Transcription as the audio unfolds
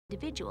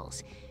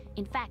individuals.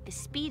 In fact, the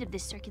speed of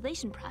this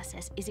circulation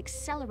process is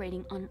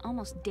accelerating on an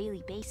almost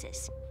daily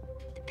basis.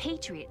 The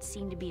Patriots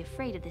seem to be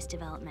afraid of this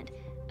development.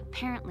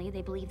 Apparently,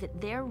 they believe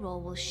that their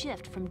role will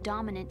shift from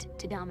dominant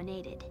to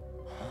dominated.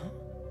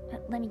 Huh?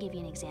 Let me give you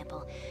an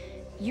example.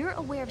 You're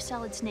aware of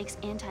Solid Snake's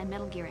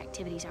anti-Metal Gear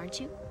activities, aren't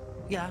you?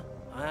 Yeah,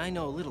 I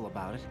know a little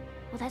about it.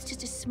 Well, that's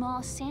just a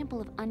small sample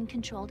of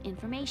uncontrolled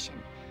information.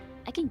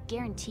 I can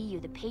guarantee you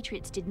the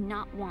Patriots did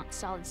not want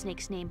Solid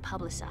Snake's name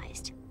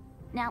publicized.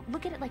 Now,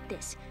 look at it like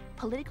this.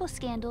 Political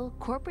scandal,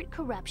 corporate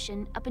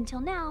corruption, up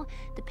until now,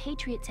 the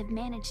Patriots have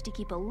managed to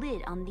keep a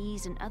lid on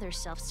these and other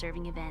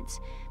self-serving events.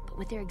 But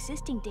with their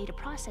existing data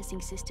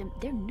processing system,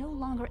 they're no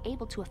longer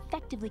able to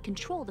effectively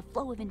control the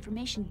flow of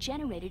information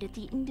generated at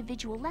the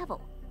individual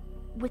level.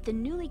 With the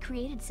newly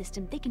created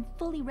system, they can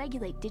fully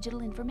regulate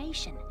digital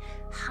information.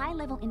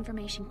 High-level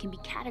information can be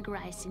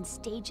categorized in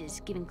stages,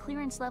 given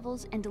clearance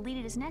levels, and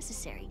deleted as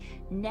necessary,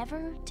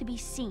 never to be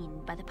seen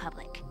by the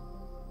public.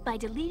 By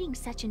deleting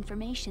such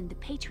information, the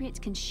Patriots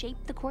can shape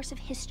the course of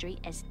history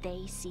as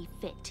they see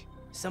fit.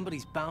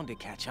 Somebody's bound to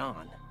catch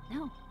on.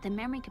 No, the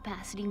memory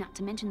capacity, not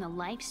to mention the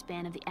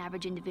lifespan of the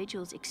average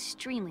individual, is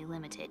extremely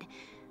limited.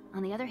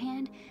 On the other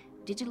hand,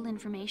 digital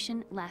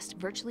information lasts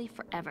virtually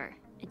forever.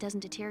 It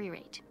doesn't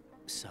deteriorate.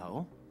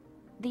 So?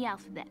 The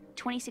alphabet,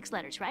 26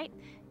 letters, right?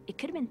 It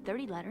could have been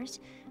 30 letters.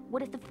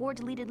 What if the 4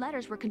 deleted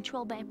letters were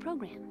controlled by a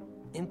program?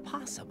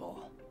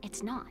 Impossible.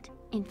 It's not.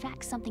 In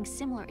fact, something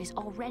similar is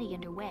already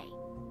underway.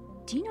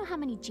 Do you know how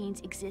many genes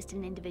exist in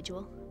an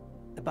individual?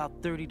 About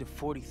 30 to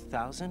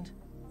 40,000?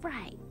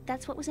 Right,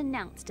 that's what was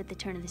announced at the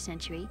turn of the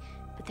century,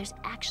 but there's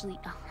actually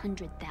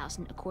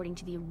 100,000 according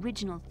to the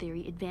original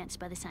theory advanced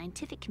by the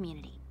scientific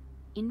community.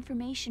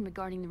 Information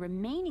regarding the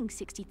remaining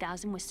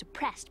 60,000 was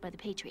suppressed by the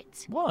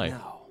Patriots. Why?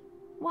 No.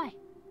 Why?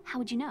 How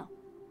would you know?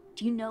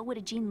 Do you know what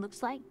a gene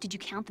looks like? Did you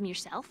count them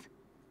yourself?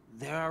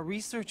 There are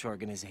research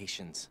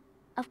organizations.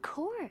 Of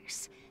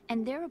course,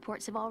 and their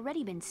reports have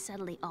already been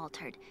subtly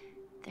altered.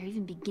 They're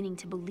even beginning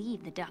to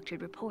believe the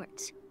doctored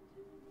reports.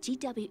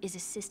 GW is a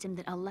system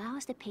that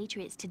allows the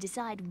Patriots to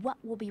decide what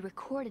will be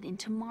recorded in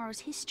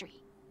tomorrow's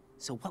history.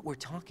 So what we're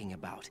talking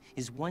about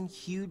is one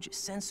huge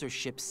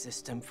censorship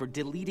system for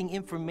deleting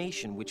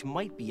information which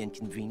might be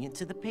inconvenient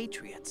to the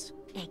Patriots.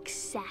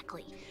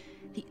 Exactly.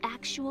 The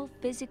actual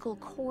physical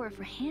core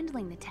for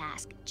handling the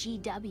task,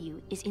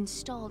 GW, is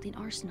installed in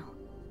Arsenal.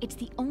 It's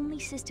the only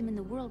system in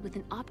the world with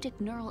an optic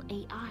neural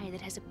AI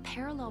that has a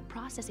parallel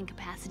processing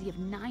capacity of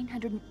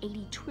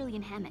 980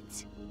 trillion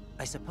Hammets.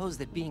 I suppose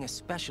that being a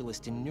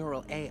specialist in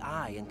neural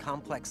AI and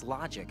complex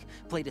logic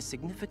played a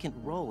significant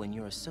role in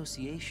your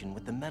association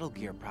with the Metal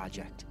Gear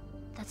project.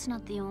 That's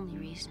not the only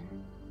reason.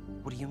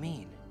 What do you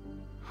mean?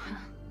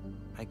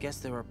 I guess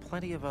there are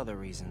plenty of other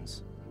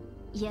reasons.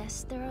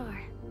 Yes, there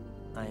are.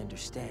 I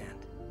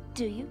understand.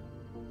 Do you?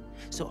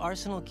 So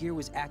Arsenal Gear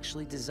was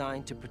actually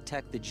designed to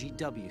protect the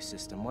GW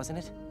system, wasn't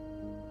it?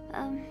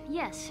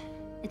 Yes.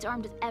 It's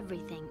armed with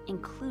everything,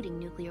 including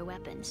nuclear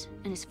weapons,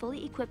 and is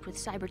fully equipped with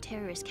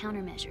cyber-terrorist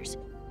countermeasures.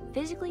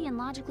 Physically and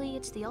logically,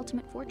 it's the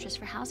ultimate fortress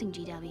for housing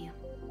GW.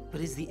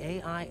 But is the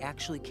AI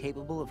actually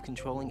capable of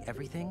controlling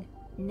everything?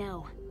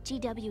 No.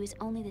 GW is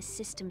only the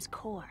system's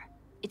core.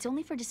 It's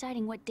only for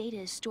deciding what data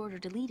is stored or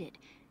deleted.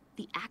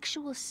 The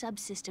actual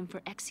subsystem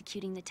for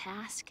executing the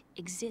task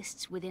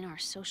exists within our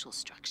social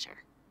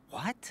structure.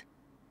 What?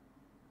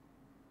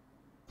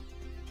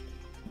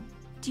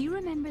 Do you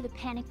remember the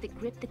panic that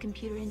gripped the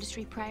computer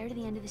industry prior to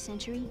the end of the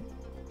century?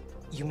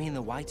 You mean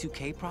the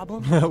Y2K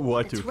problem?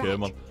 Y2K, That's right.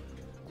 man.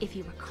 If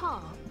you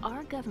recall,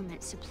 our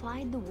government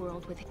supplied the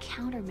world with a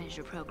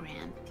countermeasure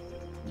program,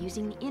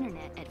 using the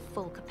internet at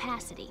full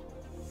capacity.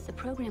 The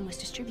program was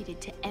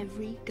distributed to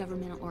every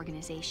governmental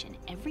organization,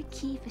 every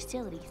key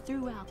facility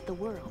throughout the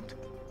world.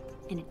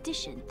 In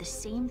addition, the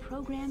same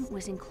program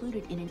was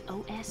included in an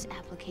OS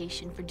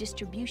application for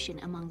distribution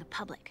among the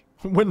public.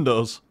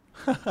 Windows.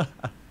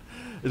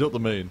 Is what they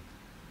mean.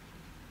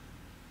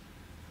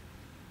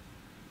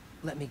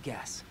 Let me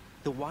guess.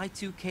 The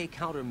Y2K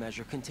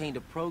countermeasure contained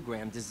a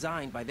program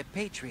designed by the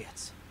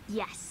Patriots.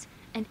 Yes,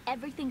 and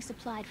everything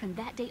supplied from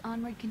that day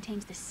onward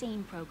contains the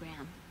same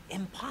program.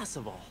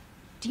 Impossible.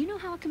 Do you know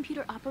how a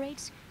computer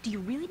operates? Do you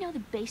really know the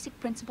basic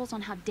principles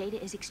on how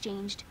data is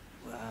exchanged?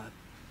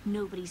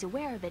 Nobody's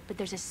aware of it, but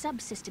there's a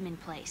subsystem in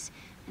place,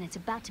 and it's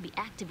about to be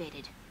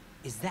activated.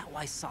 Is that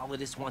why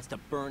Solidus wants to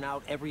burn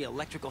out every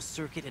electrical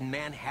circuit in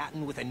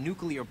Manhattan with a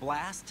nuclear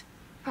blast?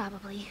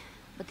 Probably,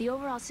 but the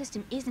overall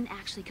system isn't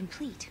actually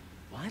complete.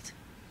 What?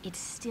 It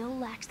still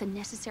lacks the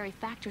necessary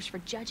factors for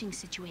judging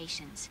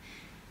situations.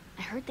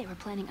 I heard they were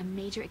planning a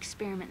major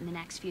experiment in the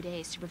next few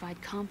days to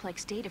provide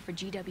complex data for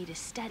GW to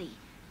study.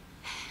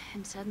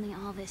 And suddenly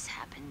all this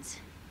happens.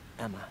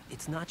 Emma,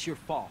 it's not your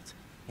fault.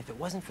 If it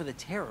wasn't for the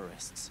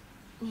terrorists...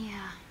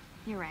 Yeah,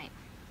 you're right.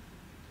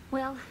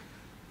 Well,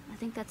 I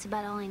think that's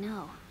about all I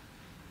know.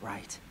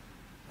 Right.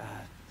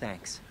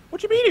 Thanks.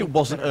 What do you mean it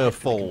wasn't her The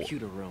fault?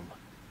 computer room.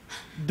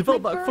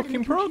 Develop My that bird in fucking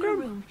the computer program?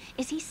 room.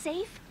 Is he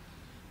safe?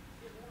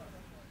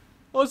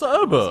 Oh, is that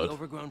her Was bird? the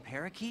overgrown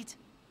parakeet?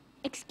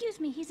 Excuse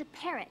me, he's a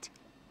parrot.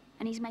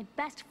 And he's my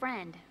best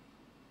friend.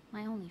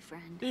 My only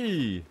friend.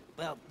 Eee.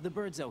 Well, the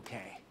bird's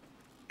okay.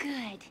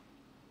 Good.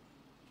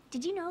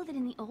 Did you know that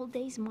in the old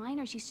days,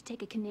 miners used to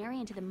take a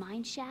canary into the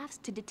mine shafts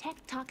to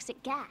detect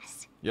toxic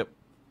gas? Yep.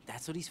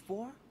 That's what he's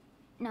for?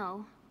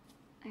 No.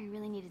 I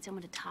really needed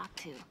someone to talk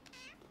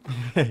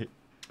to.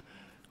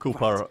 Cool Right.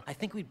 parrot. I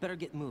think we'd better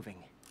get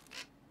moving.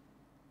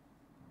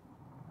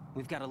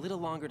 We've got a little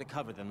longer to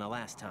cover than the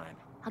last time.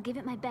 I'll give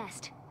it my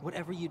best.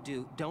 Whatever you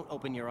do, don't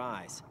open your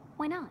eyes.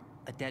 Why not?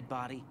 A dead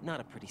body, not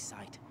a pretty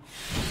sight.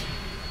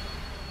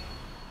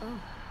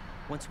 Oh.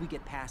 Once we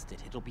get past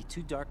it, it'll be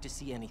too dark to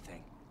see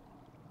anything.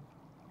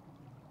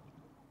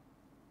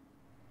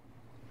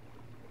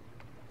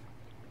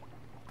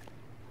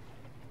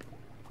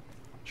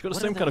 She's got the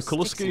What same are kind of those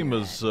colour sticks in scheme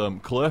your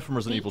as Claire from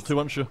Resident Evil These? 2,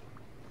 hasn't she?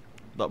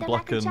 That They're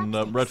black like and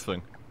red chopsticks.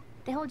 thing.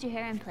 They hold your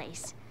hair in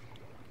place.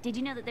 Did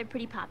you know that they're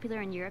pretty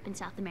popular in Europe and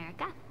South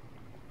America?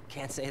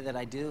 Can't say that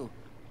I do.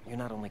 You're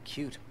not only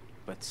cute,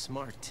 but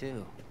smart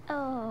too.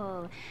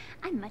 Oh,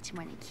 I'm much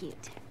more than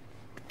cute.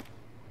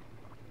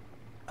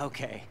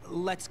 Okay,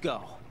 let's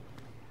go.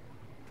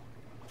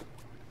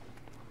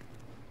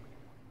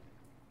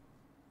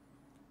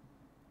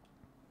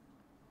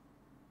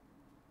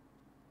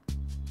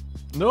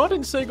 No, I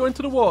didn't say go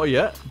into the water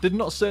yet. Did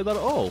not say that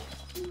at all.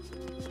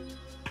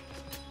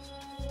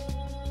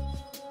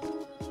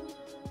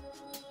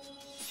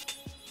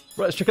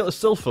 Right, let's check out the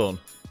cell phone.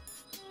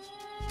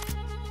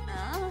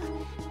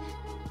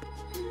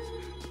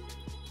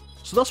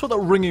 So that's what that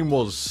ringing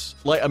was,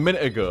 like a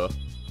minute ago.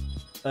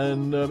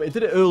 And it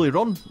did it earlier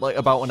on, like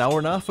about an hour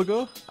and a half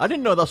ago. I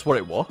didn't know that's what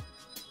it was.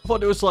 I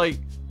thought it was like,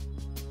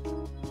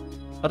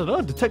 I don't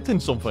know, detecting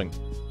something.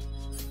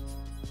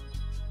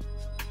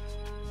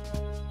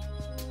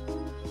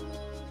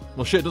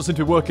 Well, shit, it doesn't seem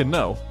to be working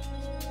now.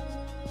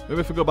 Maybe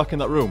if we go back in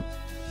that room.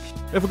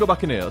 If we go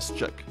back in here, let's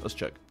check. Let's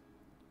check.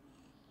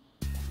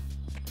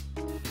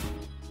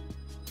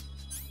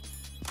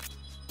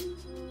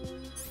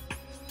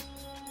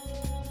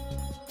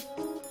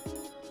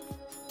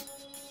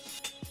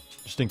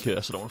 Just in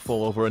case I don't want to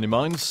fall over any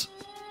mines.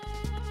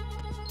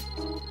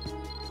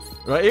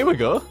 Right, here we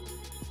go.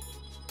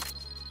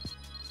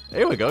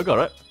 Here we go, got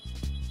it.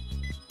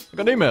 I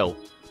got an email.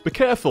 Be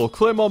careful,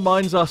 claymore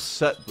mines are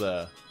set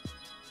there.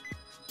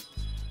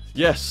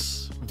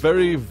 Yes,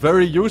 very,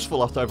 very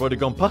useful after I've already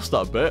gone past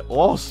that bit.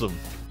 Awesome.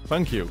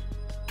 Thank you.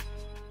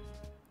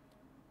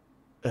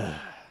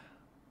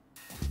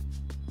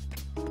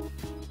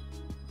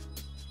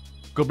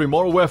 Gotta be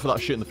more aware for that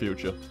shit in the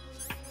future.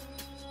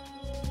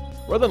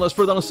 Right then, let's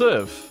throw down a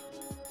save.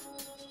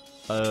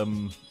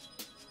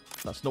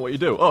 That's not what you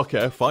do.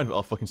 Okay, fine,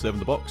 I'll fucking save in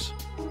the box.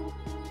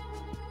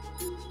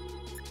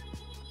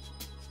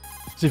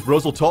 See if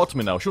Rose will talk to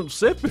me now. She wouldn't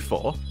save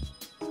before.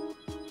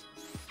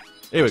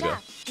 Here we go.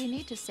 Jack, do you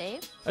need to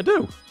save? I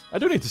do. I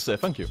do need to save,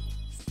 thank you.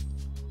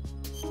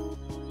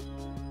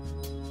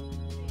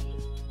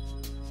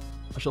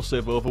 I shall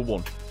save over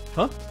 1.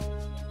 Huh?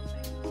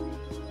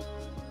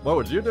 What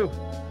would you do?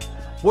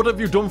 What have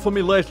you done for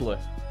me lately?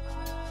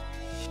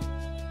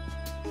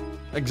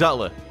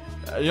 Exactly.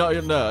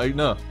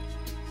 No.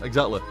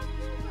 Exactly.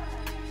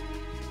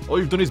 All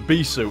you've done is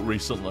B-suit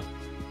recently.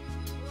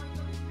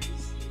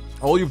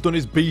 All you've done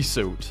is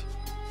B-suit.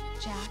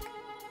 Jack,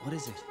 What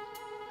is it?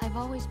 I've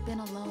always been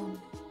alone.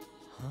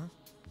 Huh?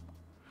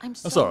 I'm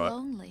That's so alright.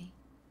 lonely.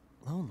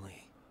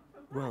 Lonely.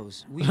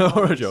 Rose, we Alright,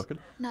 always... joking.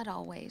 Not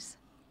always.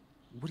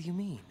 What do you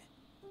mean?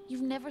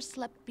 You've never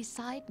slept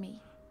beside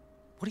me.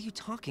 What are you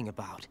talking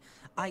about?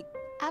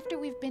 After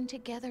we've been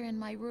together in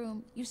my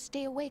room, you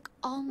stay awake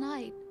all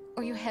night,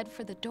 or you head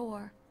for the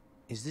door.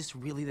 Is this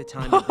really the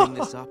time to bring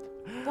this up?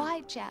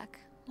 Why, Jack?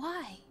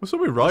 Why? What's up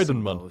with riding,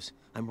 Listen, man? Rose,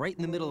 I'm right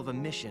in the middle of a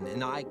mission,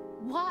 and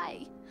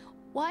Why?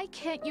 Why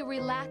can't you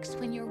relax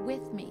when you're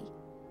with me?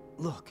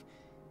 Look,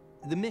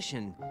 the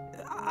mission,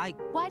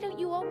 Why don't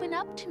you open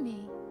up to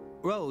me?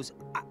 Rose,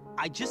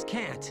 I just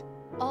can't.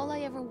 All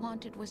I ever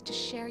wanted was to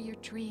share your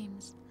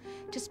dreams,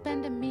 to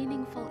spend a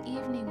meaningful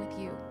evening with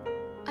you.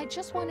 I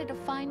just wanted to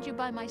find you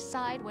by my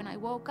side when I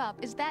woke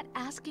up. Is that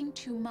asking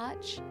too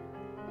much?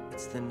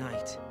 It's the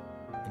night.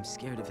 I'm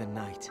scared of the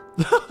night.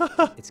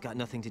 It's got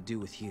nothing to do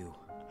with you.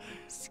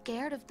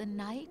 Scared of the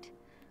night?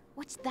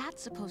 What's that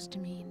supposed to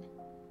mean?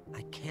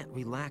 I can't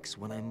relax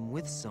when I'm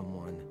with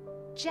someone.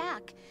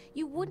 Jack,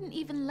 you wouldn't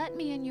even let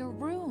me in your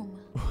room.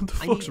 What the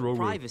I fuck's need wrong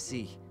with you?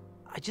 privacy.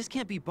 I just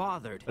can't be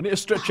bothered. I need to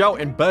stretch out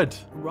in bed.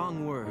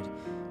 Wrong word.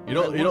 You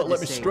What I don't let wanted me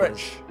to say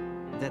stretch.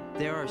 was that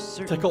there are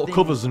certain Take out things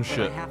covers and that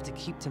shit. I have to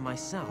keep to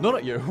myself. No,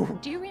 not you.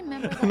 Do you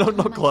remember that No, time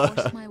not I Claire.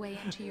 forced my way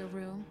into your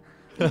room?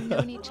 We've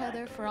known each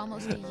other for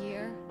almost a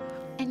year,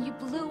 and you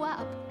blew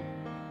up.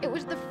 It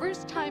was the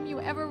first time you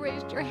ever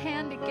raised your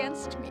hand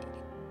against me.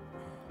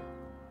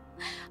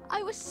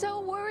 I was so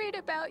worried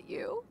about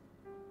you.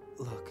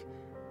 Look,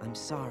 I'm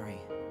sorry.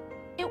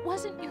 It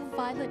wasn't your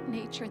violent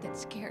nature that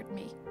scared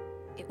me.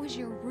 It was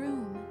your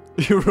room.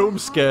 Your room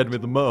scared me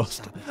the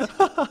most.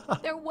 Stop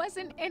it. There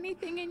wasn't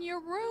anything in your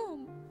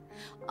room.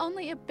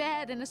 Only a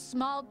bed and a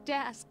small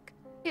desk.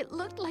 It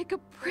looked like a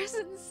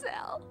prison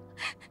cell.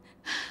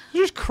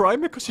 just cry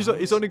because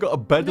he's only got a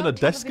bed and a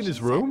desk in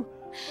his room?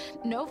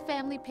 No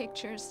family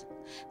pictures.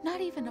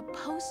 Not even a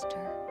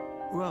poster.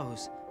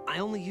 Rose, I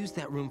only use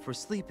that room for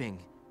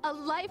sleeping. A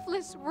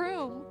lifeless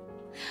room.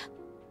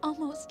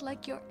 Almost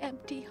like your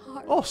empty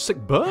heart. Oh, sick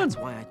burn. That's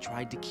why I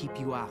tried to keep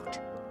you out.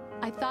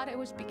 I thought I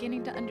was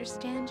beginning to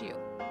understand you.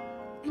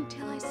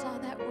 Until I saw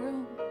that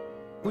room.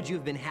 Would you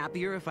have been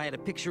happier if I had a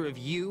picture of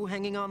you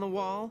hanging on the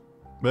wall?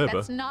 Maybe.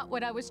 That's not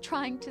what I was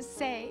trying to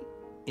say.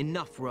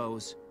 Enough,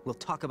 Rose. We'll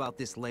talk about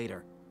this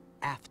later.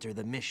 After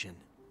the mission.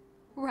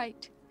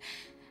 Right.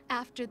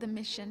 After the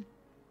mission.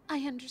 I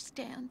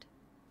understand.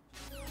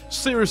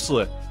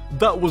 Seriously,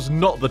 that was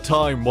not the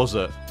time, was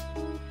it?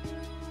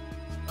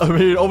 I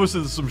mean,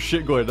 obviously there's some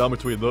shit going down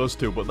between those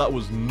two, but that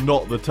was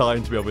not the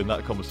time to be having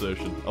that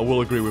conversation. I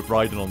will agree with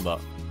Raiden on that.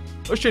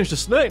 Let's change to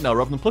Snake now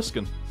rather than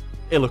Pliskin.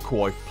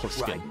 Iroquois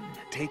Pliskin. Raiden,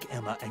 take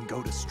Emma and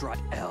go to strut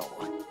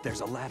L.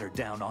 There's a ladder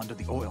down onto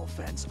the oil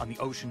fence on the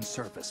ocean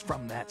surface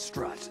from that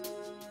strut.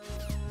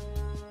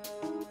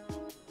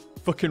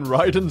 Fucking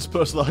Raiden's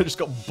personality just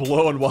got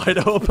blown wide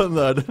open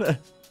there, didn't it?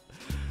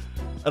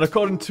 And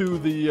according to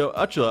the...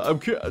 actually, I'm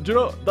curious, do you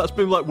know, that's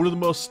been like one of the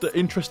most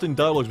interesting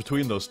dialogues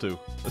between those two.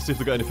 Let's see if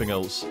they got anything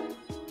else.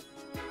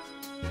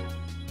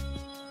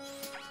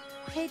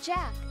 Hey,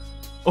 Jack.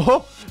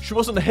 Oh, she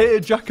wasn't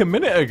Hey Jack a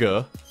minute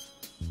ago.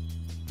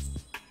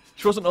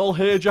 She wasn't all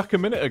Hey Jack a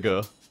minute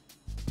ago.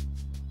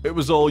 It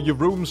was all, your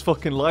room's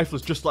fucking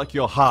lifeless just like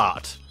your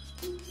heart.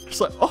 It's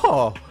like,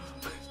 oh...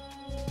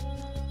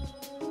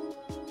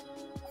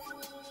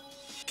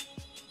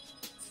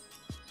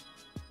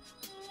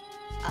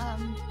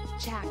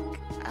 Jack,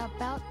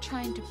 about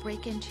trying to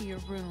break into your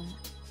room.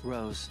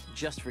 Rose,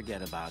 just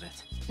forget about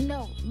it.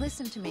 No,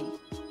 listen to me.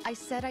 I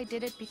said I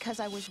did it because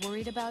I was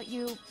worried about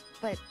you,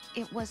 but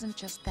it wasn't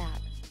just that.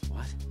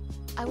 What?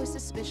 I was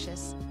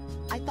suspicious.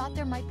 I thought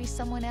there might be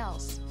someone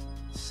else.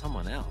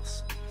 Someone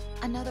else?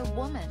 Another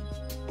woman.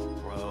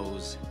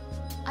 Rose.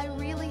 I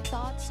really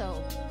thought so,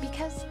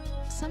 because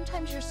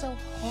sometimes you're so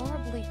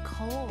horribly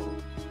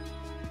cold.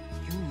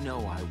 You know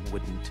I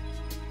wouldn't.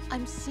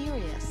 I'm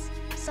serious.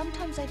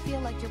 Sometimes I feel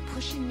like you're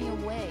pushing me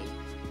away.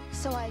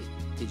 So I...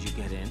 Did you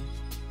get in?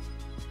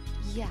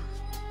 Yeah.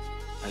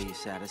 Are you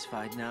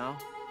satisfied now?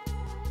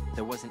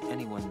 There wasn't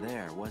anyone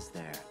there, was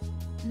there?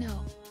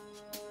 No.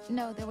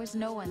 No, there was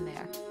no one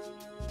there.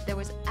 There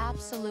was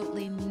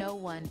absolutely no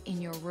one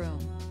in your room.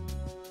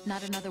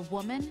 Not another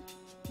woman,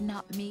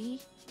 not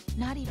me,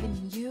 not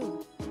even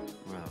you.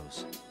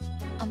 Rose.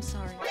 I'm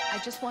sorry. I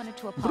just wanted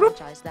to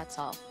apologize, that's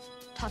all.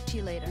 Talk to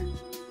you later.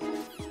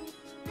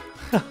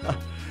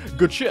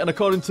 Good shit, and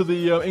according to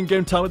the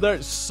in-game timer there,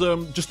 it's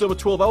just over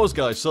 12 hours,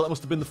 guys, so that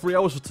must have been the 3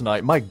 hours for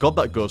tonight. My god,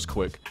 that goes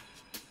quick.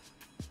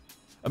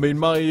 I mean,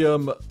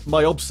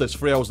 my obs says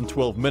 3 hours and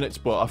 12 minutes,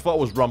 but I thought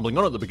I was rambling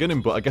on at the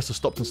beginning, but I guess I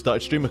stopped and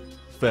started streaming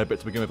a fair bit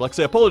to begin with. Like I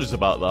say, apologies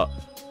about that.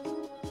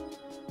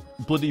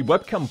 Bloody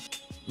webcam...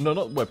 No,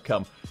 not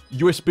webcam.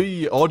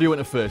 USB audio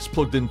interface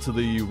plugged into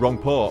the wrong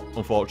port,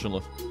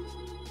 unfortunately.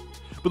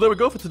 But there we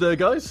go for today,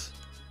 guys.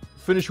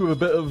 Finish with a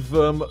bit of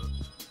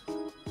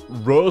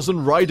Rose and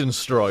Raiden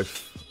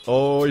strife.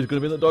 Oh, he's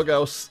going to be in the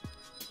doghouse.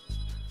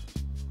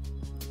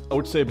 I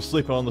would say he'd be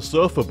sleeping on the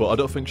sofa, but I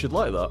don't think she'd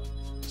like that.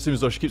 Seems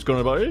as though she keeps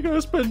going about, you're going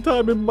to spend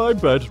time in my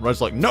bed.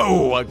 Raiden's like,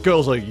 no,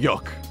 girls are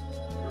yuck.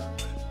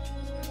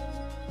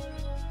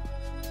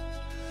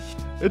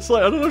 It's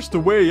like, I don't know, just the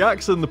way he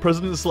acts, and the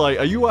president's like,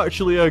 are you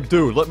actually a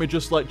dude? Let me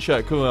just, like,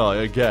 check. Come on,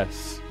 I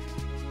guess.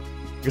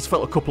 I guess I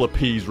felt a couple of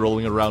peas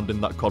rolling around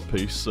in that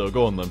codpiece, so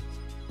go on then.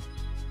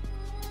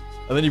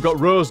 And then you've got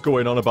Rose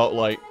going on about,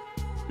 like,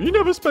 you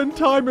never spend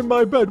time in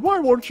my bed, why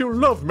won't you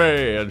love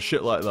me? And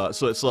shit like that.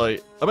 So it's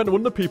like, I mean, no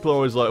wonder people are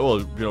always like, oh,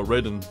 you know,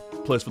 Raiden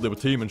plays for the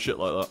other team and shit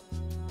like that.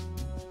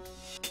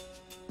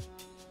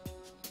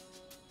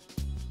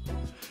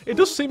 It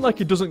does seem like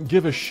he doesn't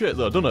give a shit,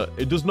 though, doesn't it?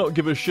 It does not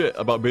give a shit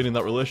about being in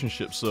that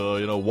relationship, so,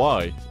 you know,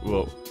 why?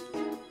 Well...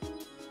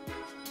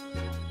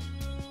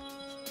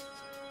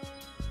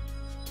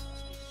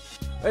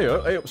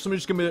 Hey, somebody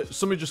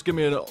just give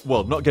me an,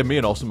 well, not give me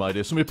an awesome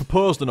idea. Somebody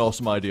proposed an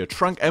awesome idea.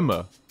 Trank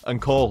Emma and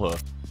call her.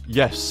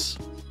 Yes.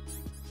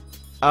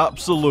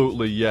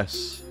 Absolutely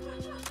yes.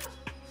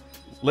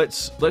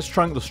 Let's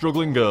trank the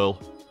struggling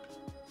girl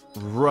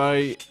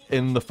right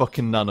in the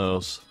fucking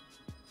nanos.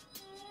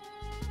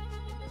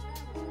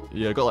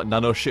 Yeah, got like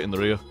nano shit in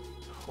their ear.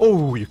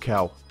 Oh, you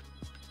cow.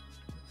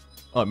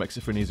 Oh, it makes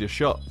it for an easier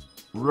shot.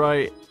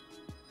 Right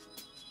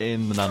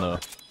in the nano.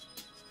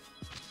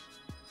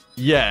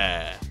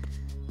 Yeah.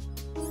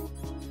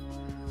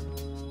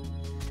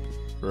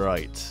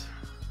 Right.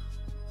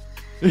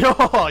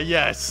 Oh,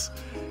 yes.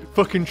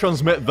 Fucking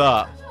transmit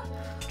that.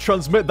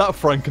 Transmit that,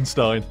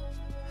 Frankenstein.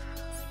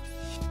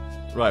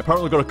 Right,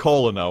 apparently I've got to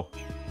call her now.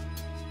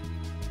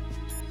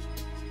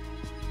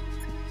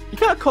 You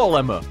can't call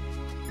Emma.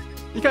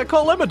 You can't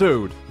call Emma,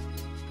 dude.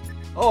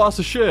 Oh, that's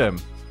a shame.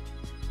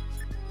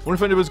 Wonder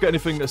if anybody's got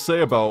anything to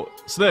say about...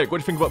 Snake, what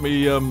do you think about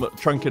me,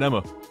 tranking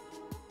Emma?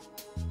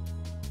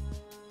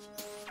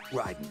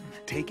 Raiden,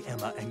 take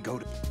Emma and go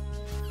to...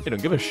 He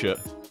don't give a shit.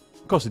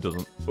 Of course he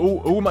doesn't.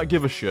 Who might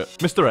give a shit?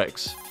 Mr.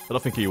 X. I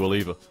don't think he will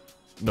either.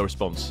 No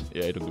response.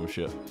 Yeah, he doesn't give a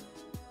shit.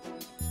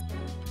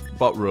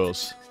 About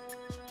Rose.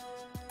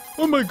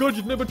 Oh my god,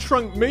 you'd never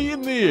tranked me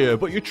in the ear,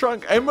 but you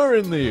tranked Emma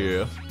in the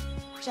ear.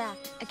 Jack,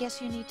 I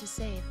guess you need to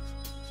save.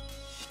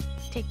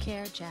 Take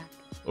care, Jack.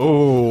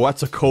 Oh,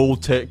 that's a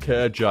cold take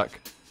care,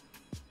 Jack.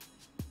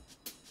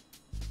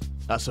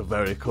 That's a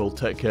very cold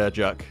take care,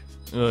 Jack.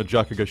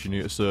 Jack, I guess you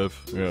need to serve.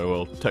 Yeah,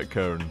 well, take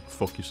care and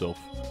fuck yourself.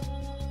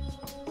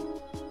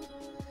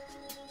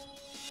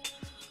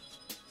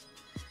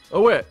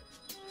 Oh, wait.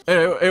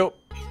 Hey.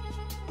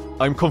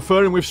 I'm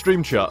conferring with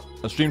Stream Chat,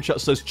 and Stream Chat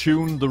says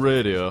tune the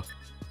radio.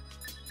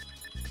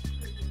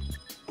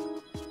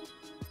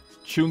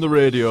 Tune the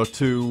radio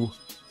to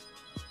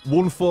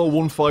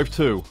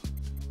 14152.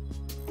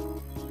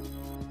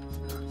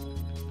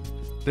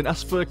 Then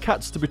ask for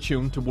cats to be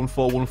tuned to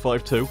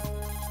 14152.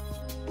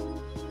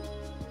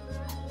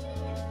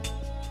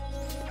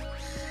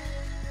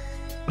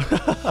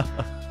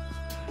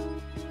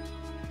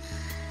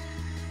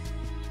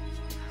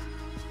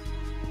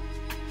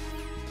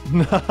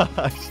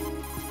 Nice.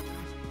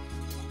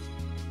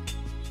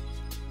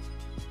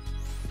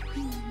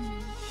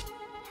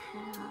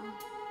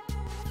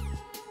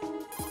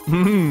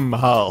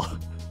 Hal.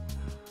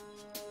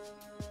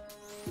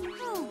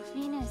 Oh,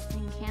 Venus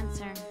in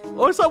Cancer.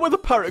 Oh, is that where the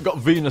parrot got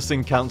Venus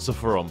in Cancer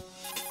from?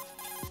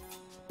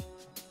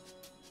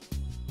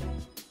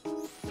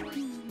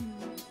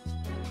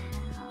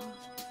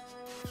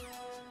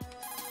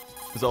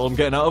 Is that all I'm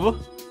getting out of her?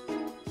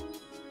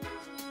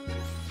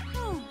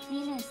 Oh,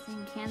 Venus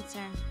in Cancer.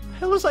 What the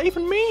hell does that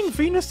even mean?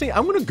 Venus in...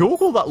 I'm gonna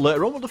Google that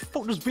later on. What the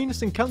fuck does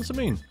Venus in Cancer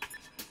mean?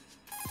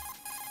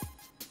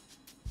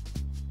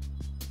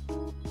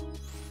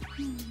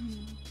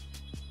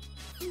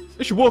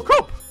 She woke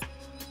up!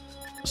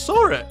 I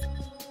saw it!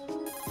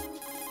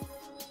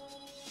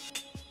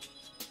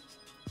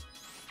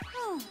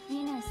 Oh,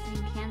 Venus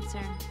in Cancer.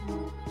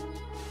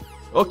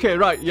 Okay,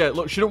 right, yeah,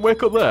 look, she didn't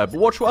wake up there, but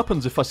watch what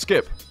happens if I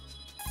skip.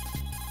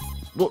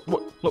 Look.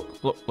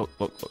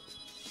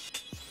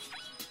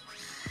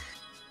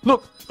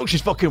 Look,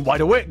 she's fucking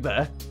wide awake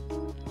there.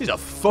 He's a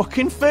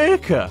fucking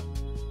faker.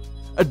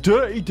 A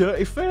dirty,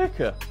 dirty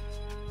faker.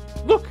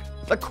 Look,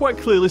 that quite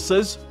clearly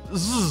says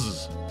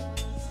zzz.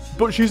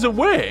 But she's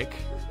awake.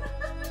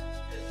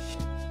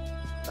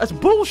 That's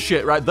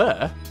bullshit right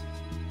there.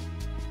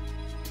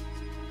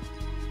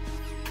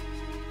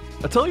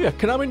 I tell you,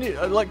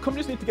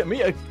 companies need to get me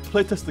to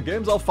playtest the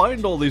games. I'll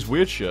find all these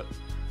weird shit.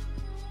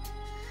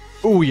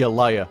 Ooh, you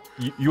liar.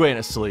 You ain't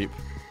asleep.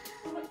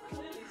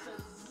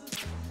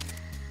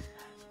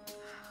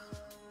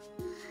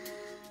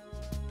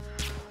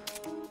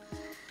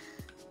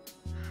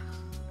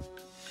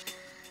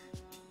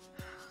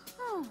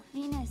 Oh,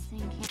 Venus in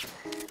Cancer.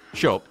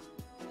 Shut up.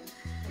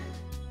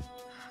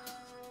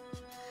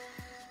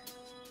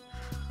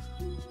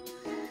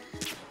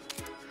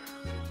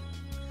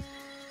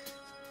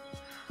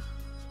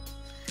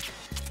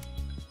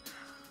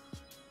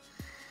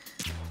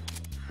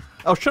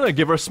 I was trying to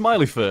give her a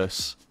smiley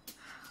face.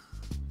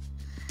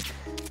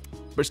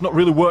 But it's not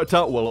really worked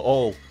out well at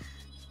all.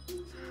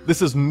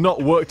 This has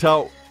not worked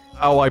out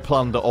how I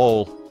planned at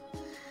all.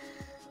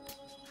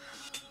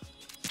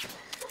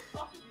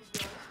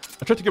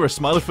 I tried to give her a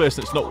smiley face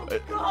and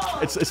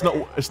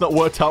it's not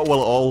worked out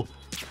well at all.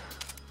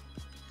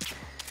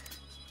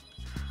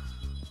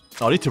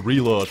 Oh, I need to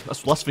reload.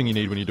 That's the last thing you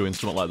need when you're doing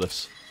something like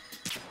this.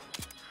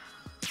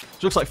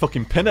 She looks like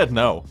fucking Pinhead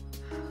now.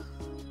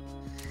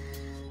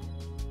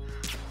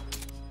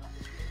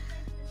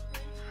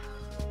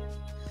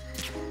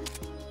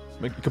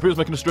 Your computer's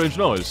making a strange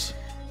noise.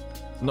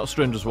 Not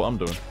strange as what I'm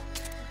doing.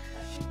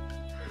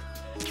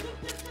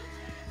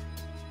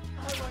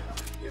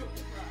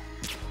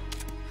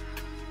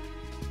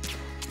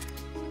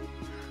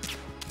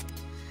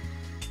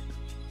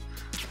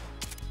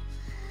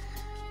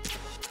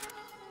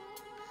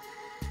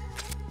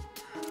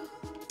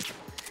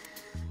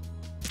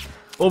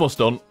 Almost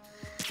done.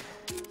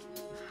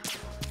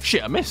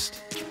 Shit, I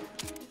missed.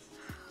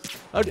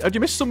 How'd you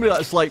miss somebody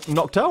that's like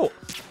knocked out?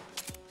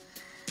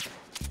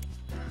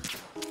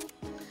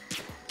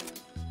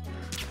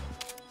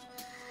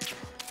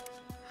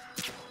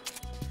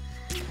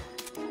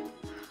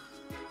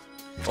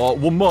 Oh,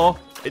 one more.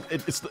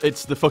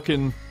 It's the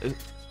fucking...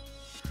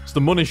 It's the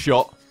money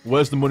shot.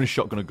 Where's the money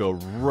shot gonna go?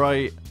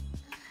 Right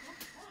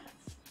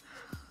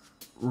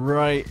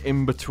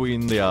in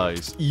between the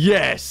eyes.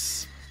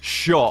 Yes!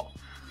 Shot.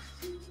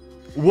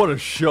 What a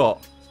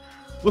shot.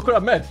 Look what I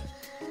made.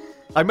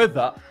 I made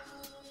that.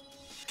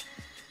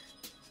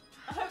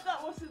 I hope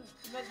that wasn't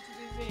meant to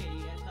be me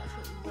and that's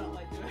what you felt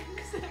like doing,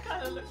 because it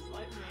kind of looks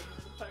like me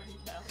with the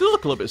ponytail. Does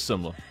look a little bit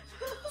similar.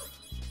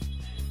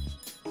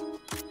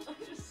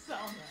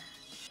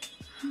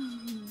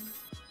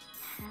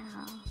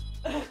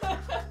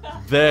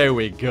 There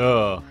we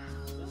go.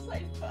 Looks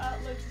like you put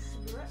out loads of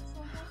cigarettes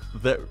on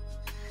there.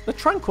 They're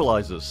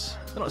tranquilizers.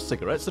 They're not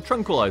cigarettes, they're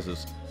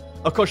tranquilizers.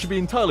 Of course, she'd be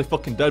entirely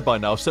fucking dead by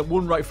now. Sent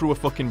one right through her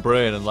fucking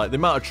brain and like the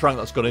amount of trank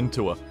that's got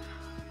into her.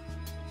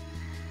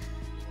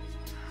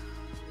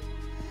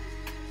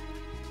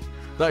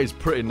 That is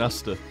pretty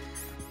nasty.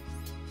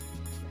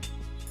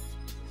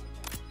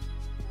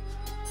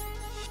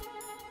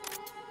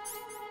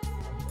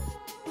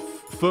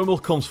 Thermal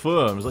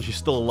confirms that she's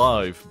still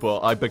alive, but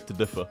I beg to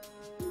differ.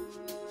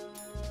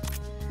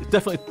 It's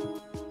definitely...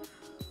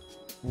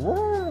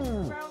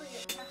 Growling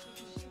at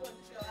Cassie because she wanted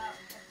to go out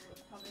and Cassie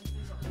would come in and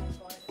not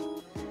invite her.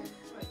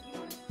 But you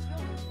would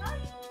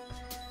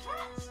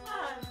cats,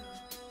 man!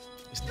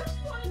 Just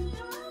wanted to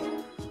go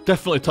out!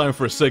 Definitely time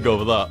for a cig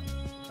over that.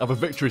 Have a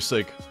victory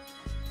cig.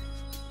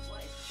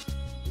 What?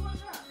 You want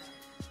that?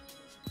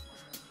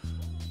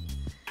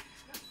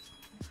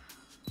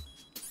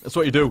 That's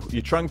what you do.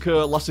 You trank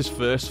her lass's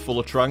face full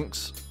of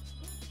tranks,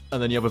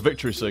 and then you have a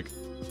victory cig.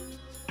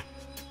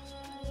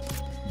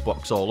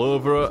 Box all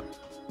over it.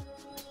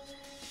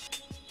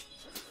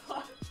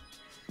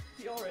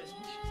 The orange.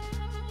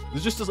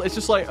 It's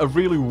just like a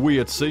really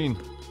weird scene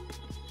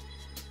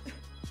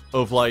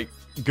of like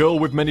girl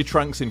with many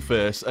tranks in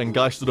face and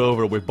guy stood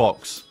over her with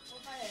box.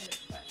 Well, my hair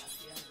looks quite happy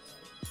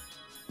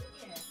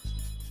anyway.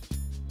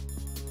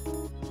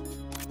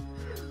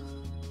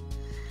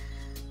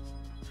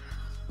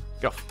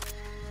 Yeah. Go.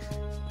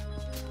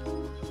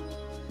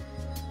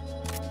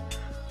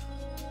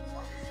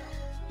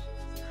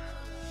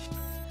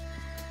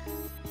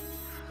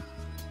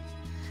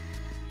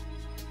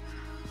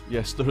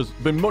 Yes, there has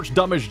been much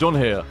damage done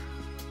here.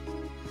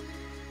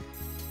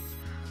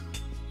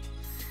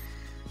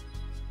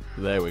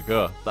 There we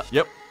go.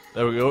 Yep,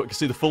 there we go. You can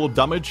see the full of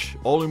damage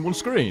all in one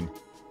screen.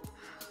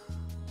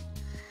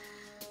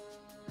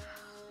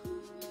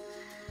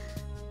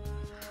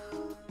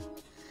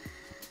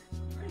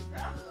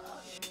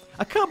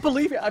 I can't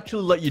believe it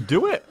actually let you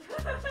do it.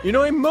 You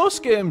know, in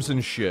most games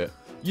and shit,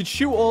 you'd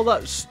shoot all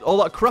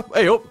that crap.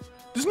 Hey, up!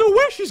 There's no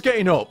way she's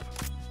getting up.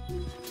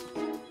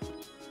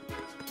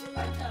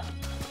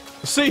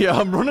 See ya,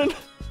 I'm running.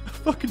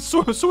 Fucking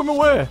swim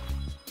away.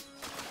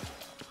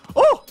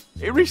 Oh,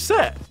 it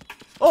reset.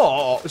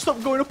 Oh,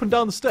 stop going up and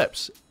down the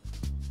steps.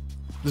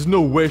 There's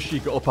no way she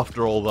got up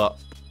after all that.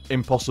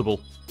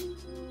 Impossible.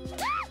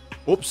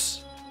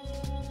 Oops.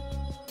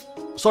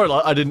 Sorry,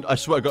 lad, I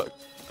swear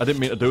I didn't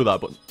mean to do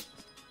that, but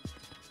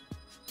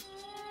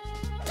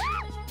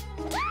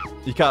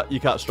you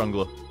can't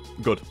strangle her.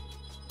 Good.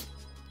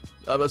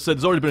 I said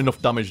there's already been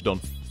enough damage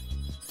done.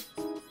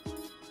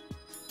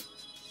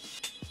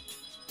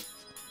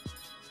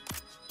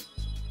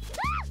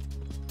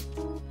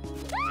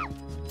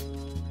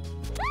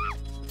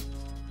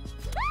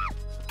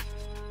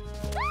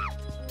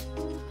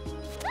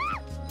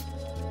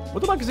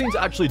 What do magazines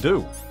actually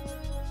do?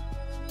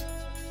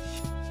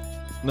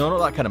 No, not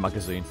that kind of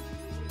magazine.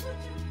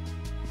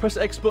 Press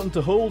X button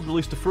to hold,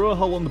 release to throw.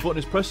 How long the button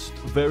is pressed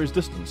varies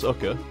distance.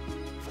 Okay.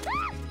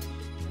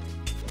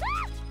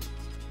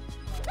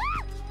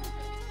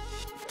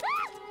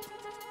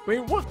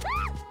 Wait, what?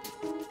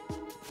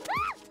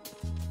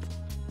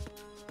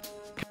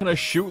 Can I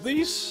shoot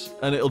these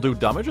and it'll do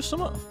damage or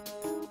something?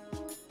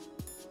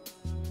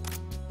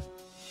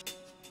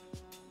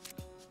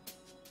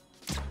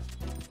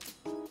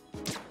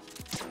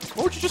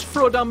 Why would you just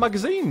throw down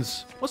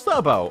magazines? What's that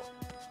about?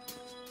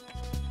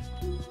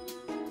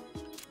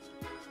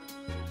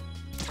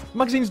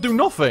 Magazines do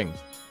nothing!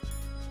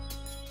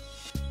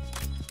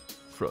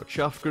 Throw a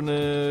chaff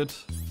grenade.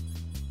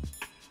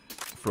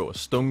 Throw a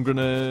stun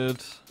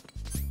grenade.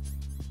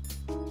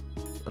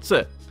 That's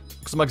it.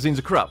 Because the magazines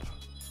are crap.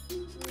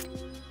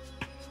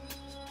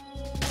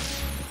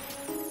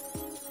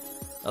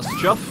 That's the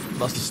chaff.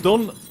 That's the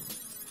stun.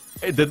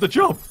 It did the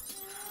job.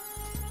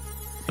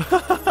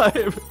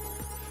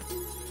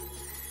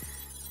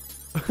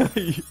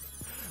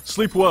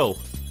 Sleep well.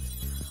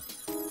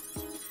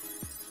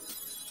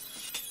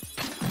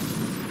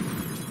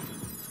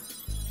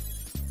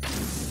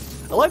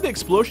 I like the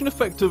explosion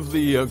effect of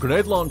the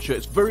grenade launcher.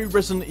 It's very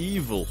Resident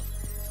Evil.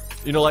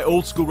 You know, like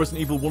old school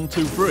Resident Evil 1,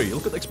 2, 3.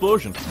 Look at the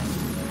explosion.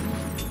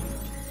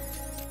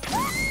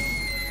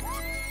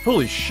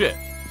 Holy shit.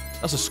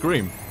 That's a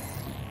scream.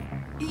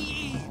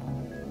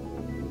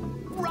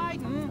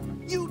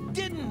 Raiden, you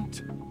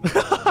didn't!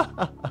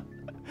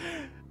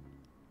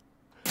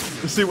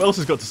 Let's see what else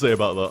he's got to say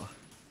about that.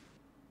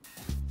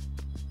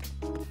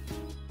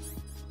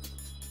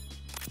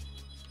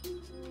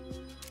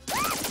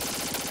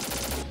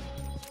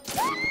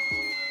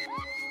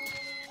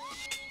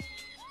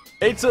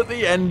 It's at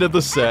the end of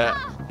the set.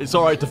 It's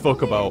alright to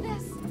fuck about.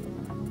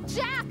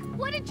 Jack,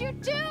 what did you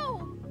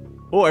do?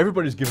 Oh,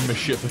 everybody's giving me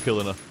shit for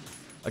killing her.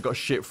 I got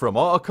shit from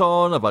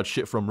Otacon, I've had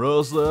shit from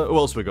Rose there. Who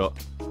else we got?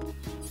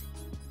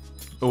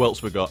 Who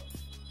else we got?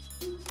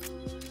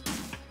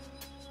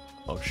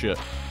 Oh shit.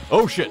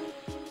 Oh shit!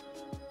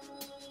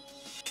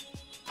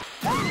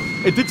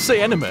 It did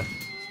say enemy.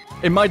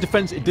 In my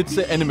defense, it did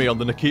say enemy on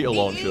the Nikita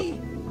launcher.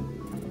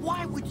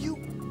 Why would you...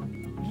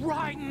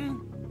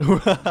 Raiden?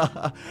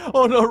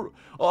 Oh no!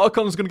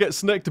 Otacon's gonna get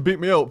Snake to beat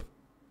me up.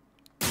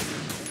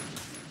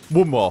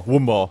 One more.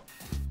 One more.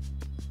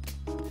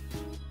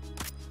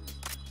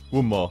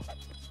 One more.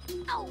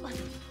 Ow. What's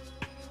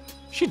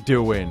she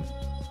doing?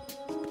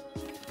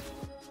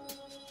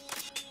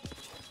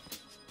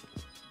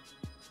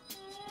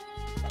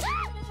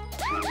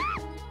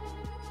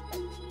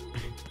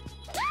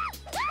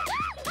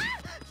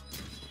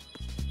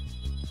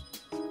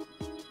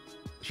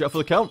 Shout for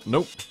the count?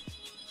 Nope.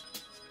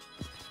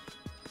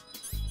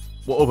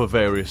 What other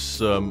various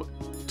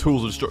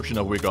tools of destruction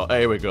have we got?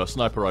 Here we go,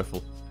 sniper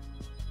rifle.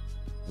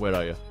 Where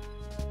are you?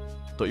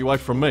 Don't you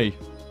hide from me.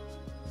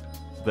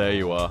 There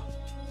you are.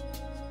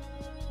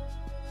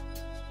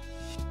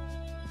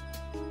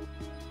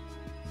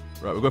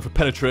 Right, we're going for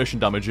penetration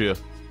damage here.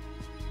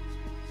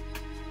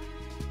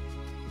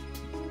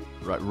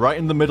 Right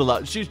in the middle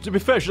of that. She, to be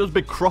fair, she does a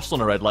big cross on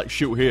her head, like,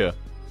 shoot here.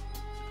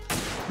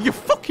 You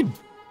fucking...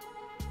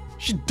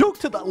 She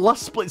ducked at that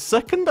last split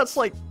second? That's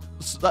like...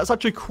 That's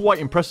actually quite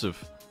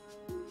impressive.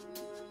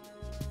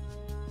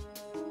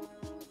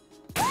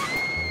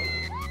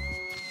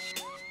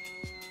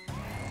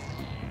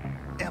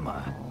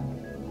 Emma.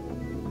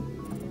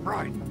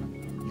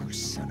 Raiden, you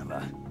son of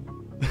a...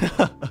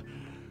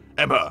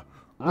 Emma,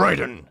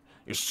 Raiden,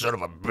 you son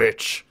of a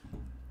bitch.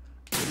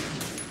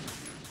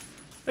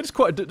 It's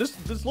quite...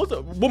 There's lots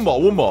of... One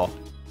more.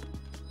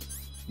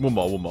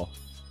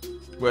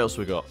 What else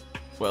we got?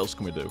 What else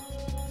can we do?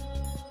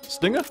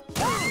 Stinger?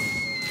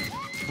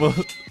 Well...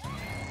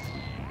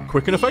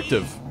 Quick and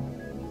effective.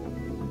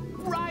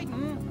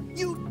 Raiden,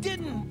 you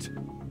didn't!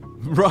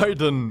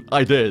 Raiden,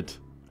 I did.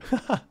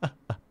 There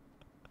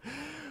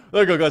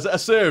you go, guys. I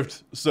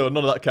saved, so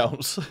none of that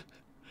counts.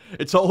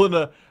 It's all in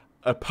a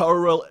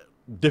parallel,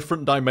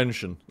 different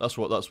dimension. That's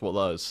what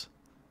that is.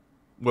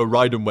 Where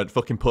Raiden went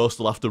fucking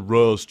postal after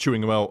Rose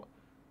chewing him out.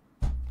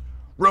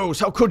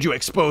 Rose, how could you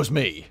expose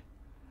me?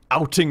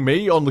 Outing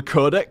me on the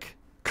codec?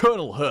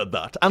 Colonel heard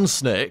that, and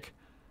Snake.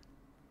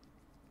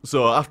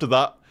 So after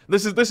that,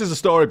 this is the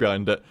story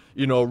behind it.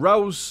 You know,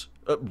 Rose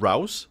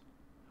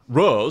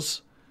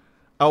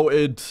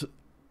outed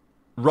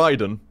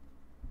Raiden,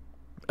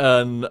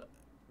 and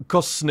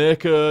cause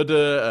Snake heard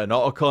it, and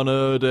Otacon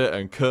heard it,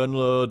 and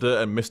Colonel heard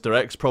it, and Mr.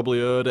 X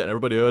probably heard it, and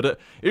everybody heard it.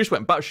 He just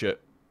went batshit.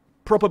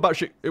 Proper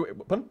batshit.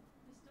 Pardon?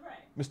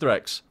 Mr.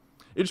 X.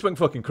 He just went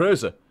fucking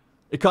crazy.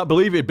 He can't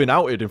believe he'd been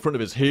outed in front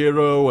of his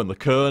hero, and the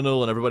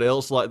Colonel, and everybody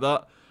else like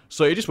that.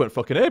 So he just went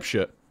fucking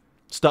apeshit.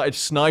 Started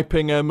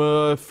sniping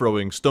Emma,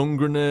 throwing stun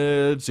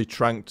grenades. He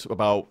tranked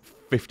about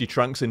 50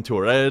 tranks into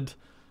her head.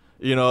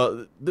 You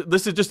know,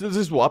 this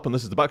is what happened.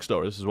 This is the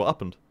backstory. This is what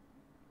happened.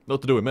 Not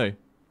to do with me.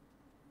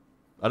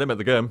 I didn't make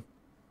the game.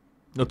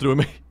 Not to do with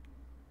me.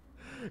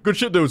 Good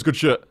shit, dudes. Good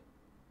shit.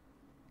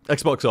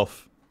 Xbox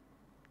off.